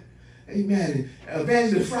prophesied. Amen.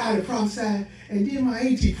 Evangelist Friday prophesied, and then my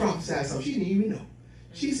auntie prophesied something. She didn't even know.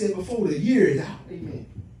 She said before the year is out, amen,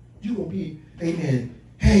 you're going to be, amen,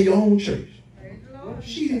 have your own church.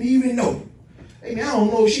 She didn't even know. Amen. I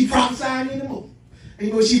don't know if she prophesied anymore.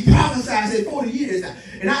 Amen. She prophesied, said 40 years out.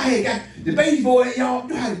 And I had got the baby boy, y'all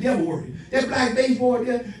know how the devil works. That black baby boy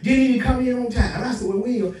there didn't even come in on time. And I said, well,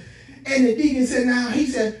 we ain't. And the deacon said, now, he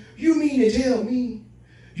said, you mean to tell me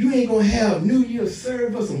you ain't going to have New Year's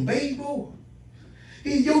service for some baby boy?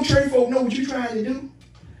 Your church folk know what you're trying to do.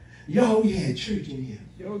 Y'all, we had church in here.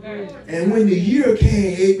 And when the year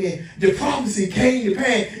came, amen, the prophecy came to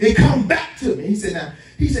pass. It come back to me. He said,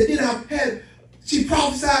 then I had, she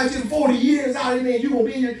prophesied to 40 years out, amen, you're going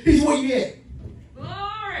to be here. He said, where you at?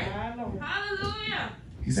 Glory. Hallelujah.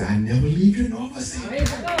 He said, I never leave you nor forsake you.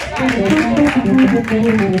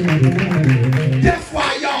 That's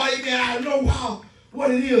why, y'all, amen, I know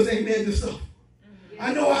what it is, amen, this stuff.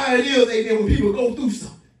 I know how it is, amen, when people go through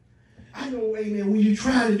something. I know, amen, when you're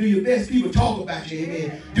trying to do your best, people talk about you,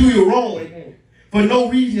 amen, do you wrong, amen, for no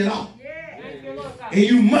reason at all. And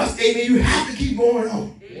you must, amen, you have to keep going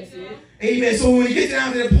on. Amen, so when you get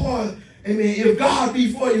down to the point, amen, if God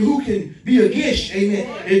be for you, who can be against you,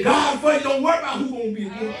 amen. If God for you, don't worry about who's going to be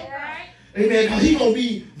against you. Amen, because he's going to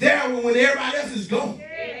be there when everybody else is gone.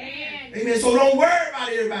 Amen, so don't worry about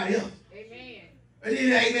everybody else. And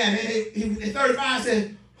then, amen, and 35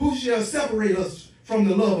 said, who shall separate us from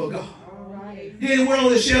the love of God? Then where on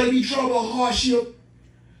the shall be trouble, hardship,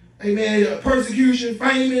 amen, persecution,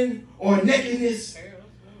 famine, or nakedness,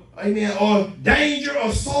 amen, or danger,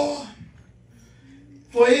 or sword.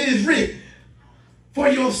 For it is written, for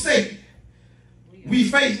your sake, we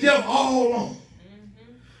face death all along.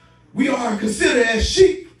 we are considered as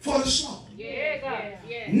sheep for the slaughter.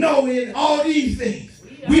 Knowing all these things,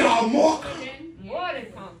 we are more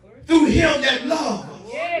conquerors through him that loves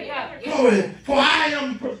us. Glory. For I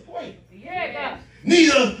am persuaded.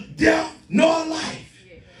 Neither death nor life,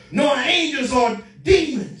 nor angels or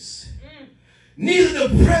demons, neither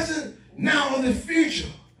the present now or the future,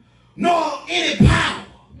 nor any power,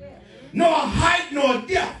 nor height nor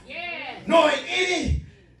depth, nor any,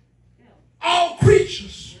 all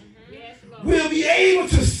creatures will be able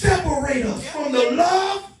to separate us from the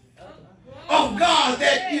love of God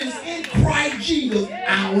that is in Christ Jesus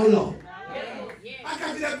our Lord. I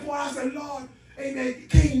got to that point, I said, Lord, amen,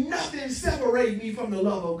 can't nothing separate me from the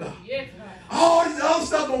love of God. All this other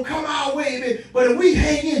stuff gonna come our way, amen, but if we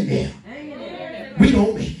hang in there, we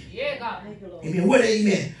don't make it. Amen. What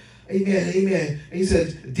amen? Amen, amen. And he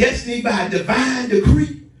says, destiny by divine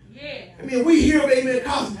decree. I mean, we hear, amen,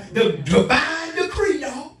 because the divine decree,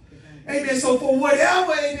 y'all. Amen. So for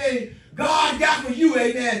whatever, amen, God got for you,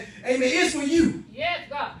 amen, amen, it's for you. Yes,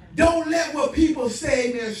 God. Don't let what people say,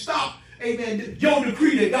 amen, stop, amen, your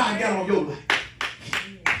decree that God got on your life.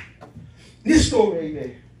 This story,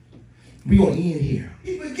 amen, we're going to end here.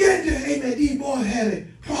 He began to, amen, these boys had a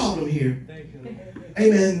problem here.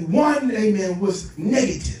 Amen. One, amen, was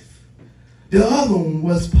negative. The other one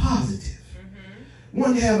was positive.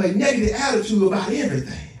 One have a negative attitude about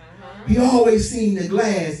everything. He always seen the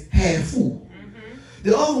glass half full.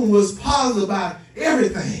 The other one was positive about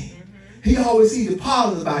everything. He always see the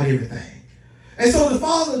positive about everything. And so the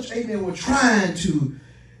father, amen, was trying to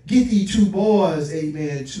get these two boys,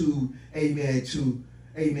 amen, to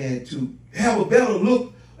have a better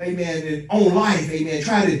look, amen, on life, amen.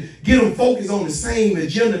 Try to get them focused on the same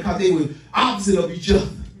agenda because they were opposite of each other.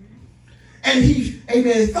 And he,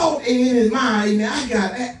 amen, thought in his mind, amen, I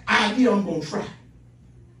got that idea, I'm going to try.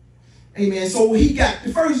 Amen. So he got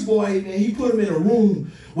the first boy, amen, he put him in a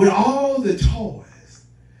room with all the toys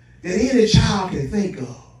that any child can think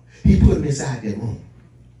of. He put him inside that room.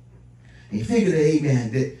 And he figured,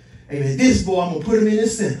 amen, that, amen, this boy, I'm going to put him in the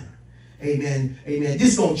center. Amen, amen,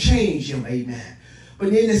 this is going to change him, amen.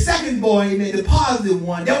 But then the second boy, amen, the positive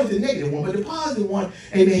one, that was the negative one, but the positive one,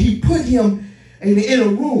 amen, he put him, amen, in a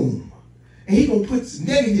room. And he going to put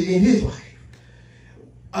negative in his life.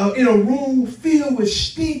 In a room filled with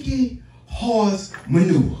stinky horse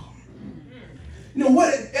manure. You know,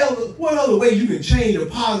 what other way you can change a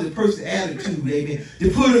positive person's attitude, amen, to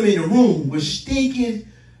put him in a room with stinking,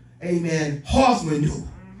 amen, horse manure.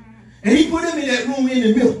 And he put him in that room in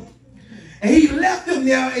the middle. And he left them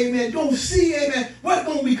there, amen, don't see, amen, what's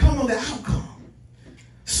going to become of the outcome.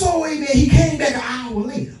 So, amen, he came back an hour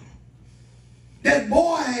later. That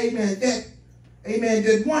boy, amen,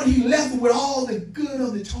 that one he left with all the good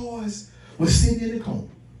of the toys was sitting in the corner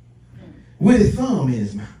with his thumb in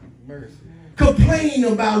his mouth. Mercy. Complaining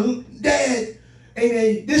about, Dad,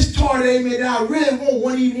 amen, this toy, amen, that I really want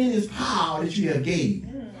wasn't even in his power that you have gave me.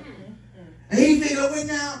 And he figured, well,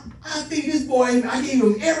 now, I think this boy, amen, I gave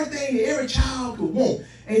him everything that every child could want.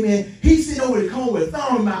 Amen. He sitting over the corner with a thumb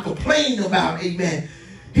in his mouth complaining about, amen,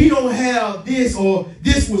 he don't have this or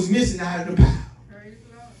this was missing out of the pile.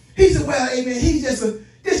 He said, well, amen, this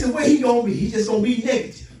is the way he going to be. He's just going to be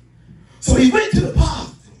negative. So he went to the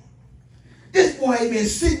positive. This boy, amen,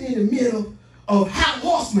 sitting in the middle of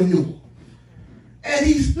horse manure. And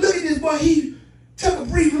he's looking at this boy. He took a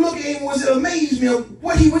brief look at him and was amazed at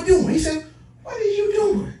what he was doing. He said, what are you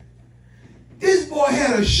doing? This boy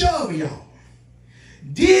had a shovel, y'all,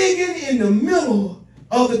 digging in the middle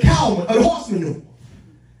of the horse manure.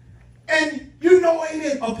 And you know,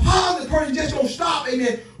 amen, a positive person just don't stop,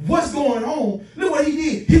 amen, what's going on. Look what he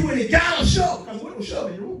did. He went and got a shovel. Because we don't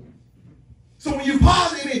shove in the room. So when you're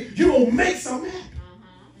positive, amen, you're going to make something happen.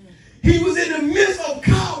 He was in the midst of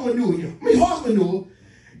horse manure,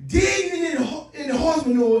 digging in the horse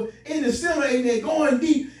manure, in the center, amen, going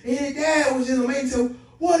deep. And his dad was in the main. He said,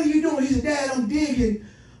 what are you doing? He said, Dad, I'm digging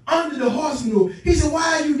under the horse manure. He said,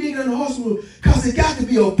 why are you digging under the horse manure? Because it got to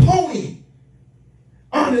be a pony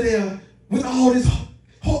under there with all this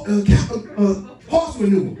horse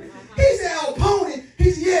manure. He said, a pony.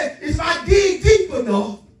 He said, yeah, if I dig deep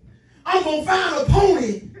enough, I'm going to find a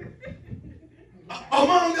pony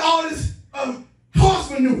among all this horse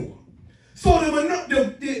manure. So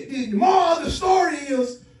the moral of the story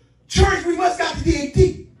is, church, we must got to dig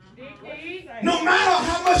deep. No matter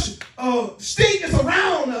how much stink is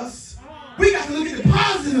around us, we got to look at the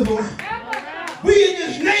positive around. We in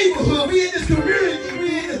this neighborhood, we in this community,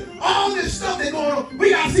 we in this, all this stuff that's going on, we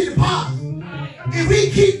got to see the positive. If we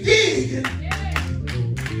keep digging,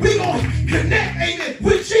 we're going to connect, amen,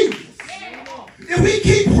 with Jesus. If we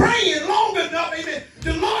keep praying long enough, amen,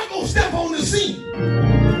 the Lord going to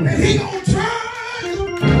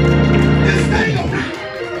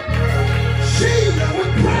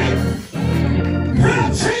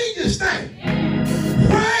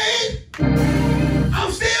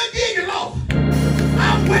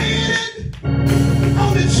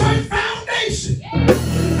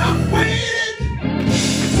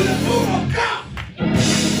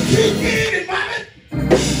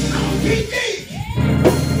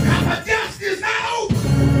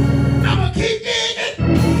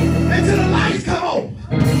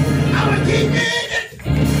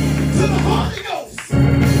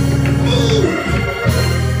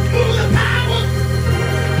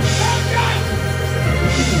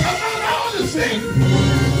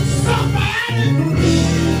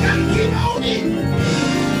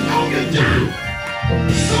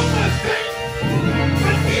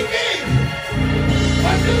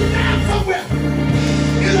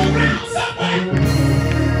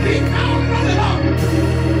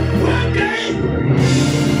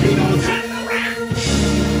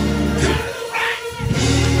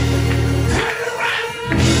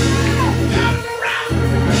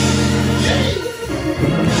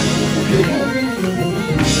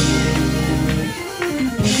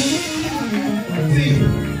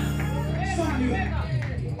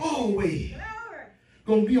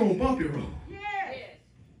going to be on bumpy road. Yes.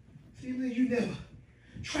 See, you never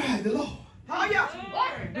tried the Lord. Oh, yeah.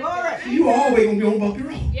 Glory. See, you always going to be on bumpy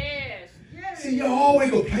road. Yes. See, you're always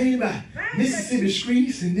complaining about Mississippi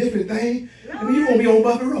streets and different things. I mean, you're going to be on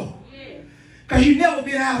bumpy road. Because you never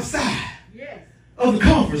been outside of the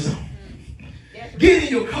comfort zone. Get in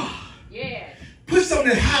your car. Put some of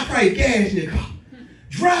that high-priced gas in your car.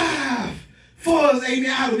 Drive for us, amen,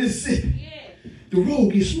 out of Mississippi. The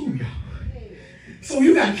road gets smooth, y'all. So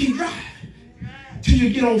you got to keep driving till you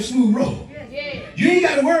get on smooth road. You ain't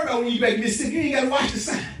got to worry about when you back in Mississippi. You ain't got to watch the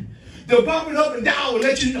sign. The bumping up and down will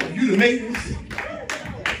let you know you done made it in Mississippi.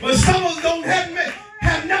 But some of us don't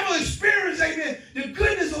have never experienced, amen, the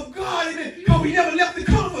goodness of God, amen, because we never left the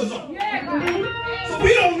comfort zone. So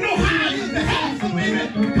we don't know how it is to have some,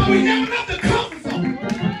 amen, because we never left the comfort zone.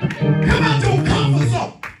 Come out your comfort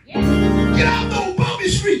zone. Get out those bumpy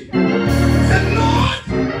streets. Say, Lord, I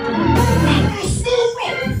want a smooth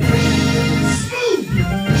road. Smooth.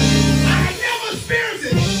 I have never experienced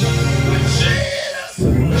it. But Jesus,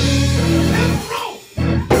 have a road.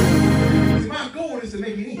 See, my goal is to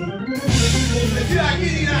make it in. Until I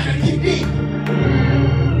get in, I got to keep in.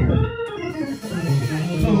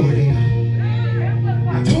 Lord,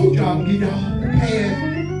 I told y'all I'm going to give y'all the past,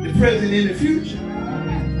 the present, and the future.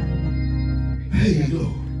 Hey,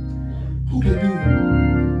 Lord. Who can do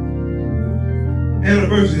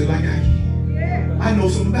anniversaries like I can? I know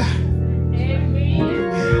something about it. Yeah.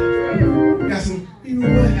 Got some, you know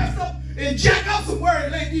what? Got some, and jack up some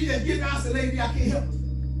words, lady. Just get me out and say, lady, I can't help us.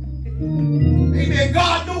 Amen.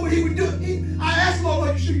 God know what he would do. I asked Lord,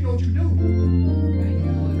 are you sure you know what you do?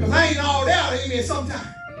 Because I ain't all there, amen, sometimes.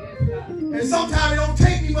 And sometimes it don't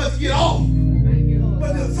take me much to get off.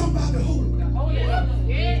 But there's something about the Holy Ghost.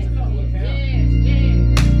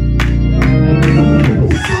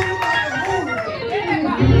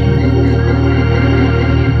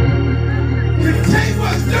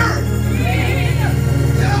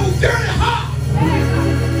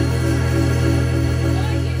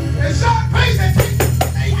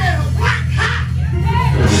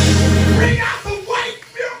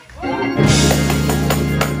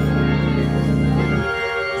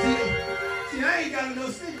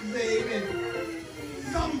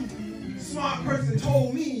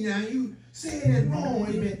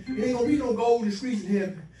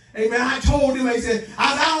 Amen. I told him, I said,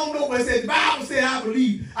 I don't know, but I said, the Bible said I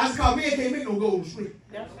believe. I said, because men can't make no golden street.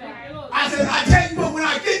 I said, I tell you what, when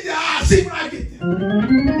I get there, I'll see when I get there. Glory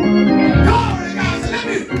to God. I said, let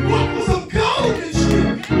me walk on some golden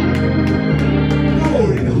street.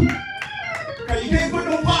 Glory to God. Because you can't put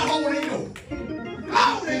no pothole in your.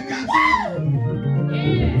 Glory to God.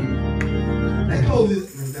 Let's close this.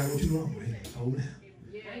 Is that what you want? Hold down.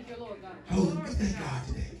 Hold, thank God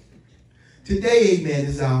today. Today, amen,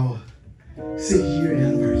 is our 6th-year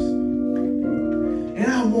anniversary.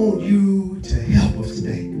 And I want you to help us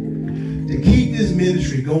today to keep this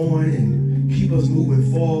ministry going and keep us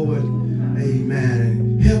moving forward. Amen.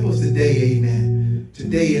 And help us today, amen.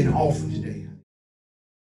 Today in the offering today.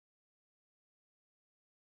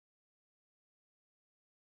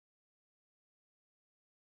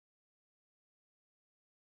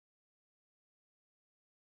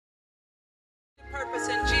 Purpose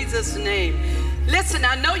in Jesus' name. Listen,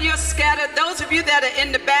 I know you're scattered. Those of you that are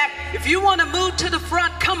in the back, if you want to move to the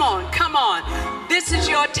front, come on, come on. This is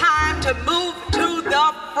your time to move to the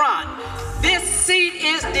front. This seat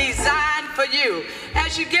is designed for you.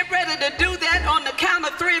 As you get ready to do that, on the count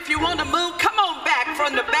of 3, if you want to move, come on back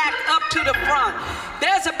from the back up to the front.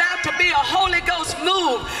 There's about to be a Holy Ghost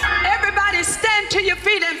move. Everybody stand to your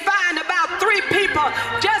feet and find about 3 people.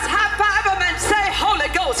 Just high five them and say,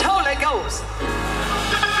 Holy Ghost, Holy Ghost.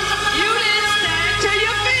 You didn't stand to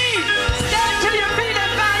your feet. Stand to your feet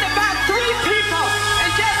and find about 3 people.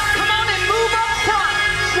 And just come on and move up front.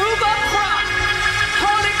 Move up front.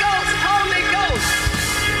 Holy Ghost, Holy Ghost.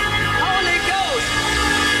 Holy Ghost.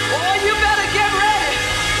 Oh, you better get ready.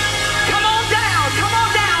 Come on down,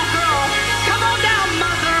 girl. Come on down,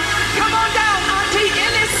 mother. Come on down, auntie.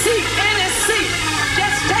 Any seat, any seat.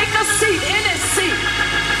 Just take a seat, any seat.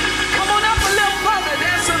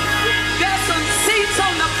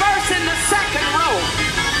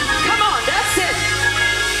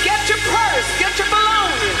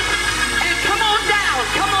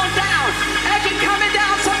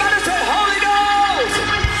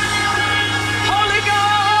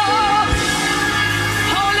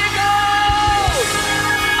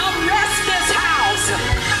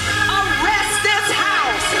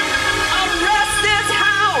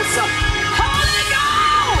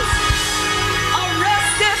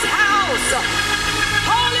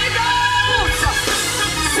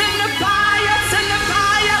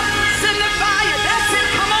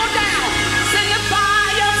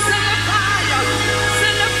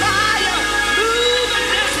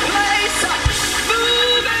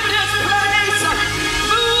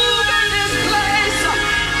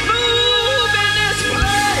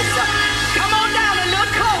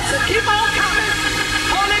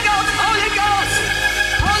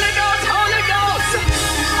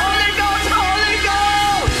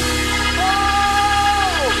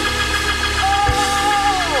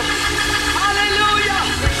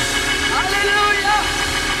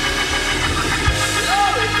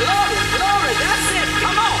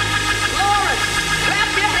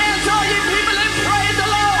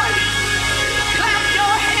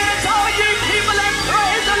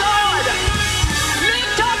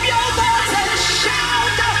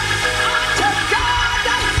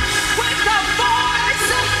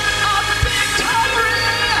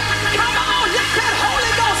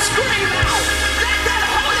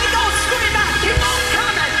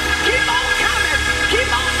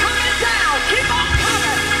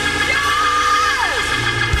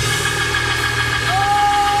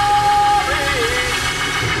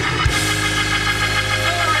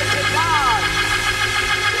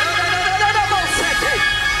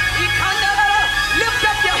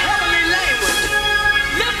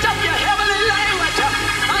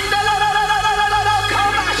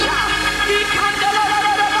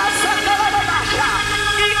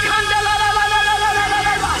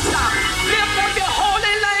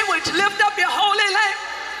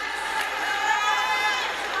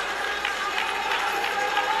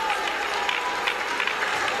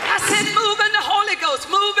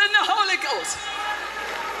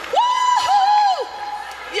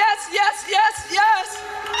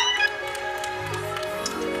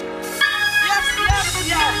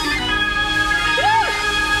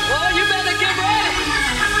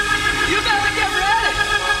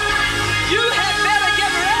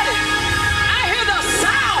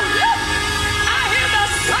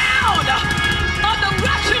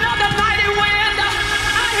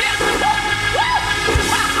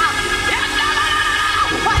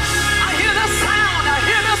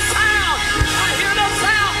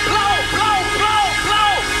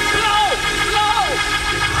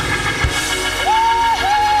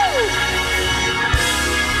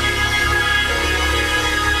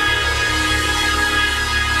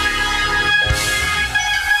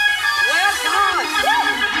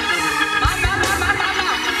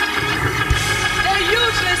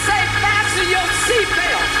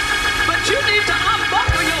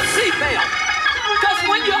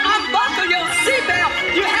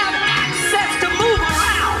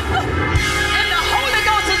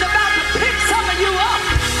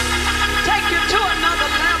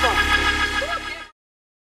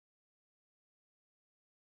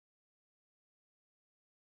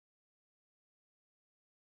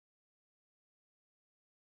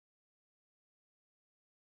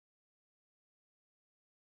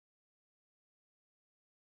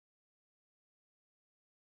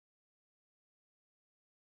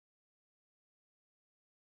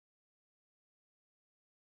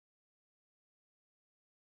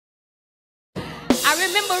 I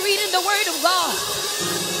remember reading the word of God.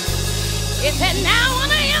 It said, now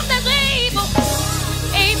unto him that's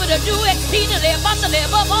able to do exceedingly abundantly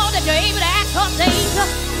above all that you're able to ask or think,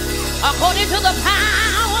 according to the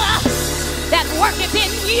power that worketh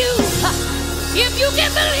in you. If you can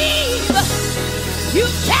believe, you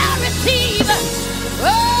shall receive.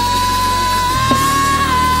 Oh,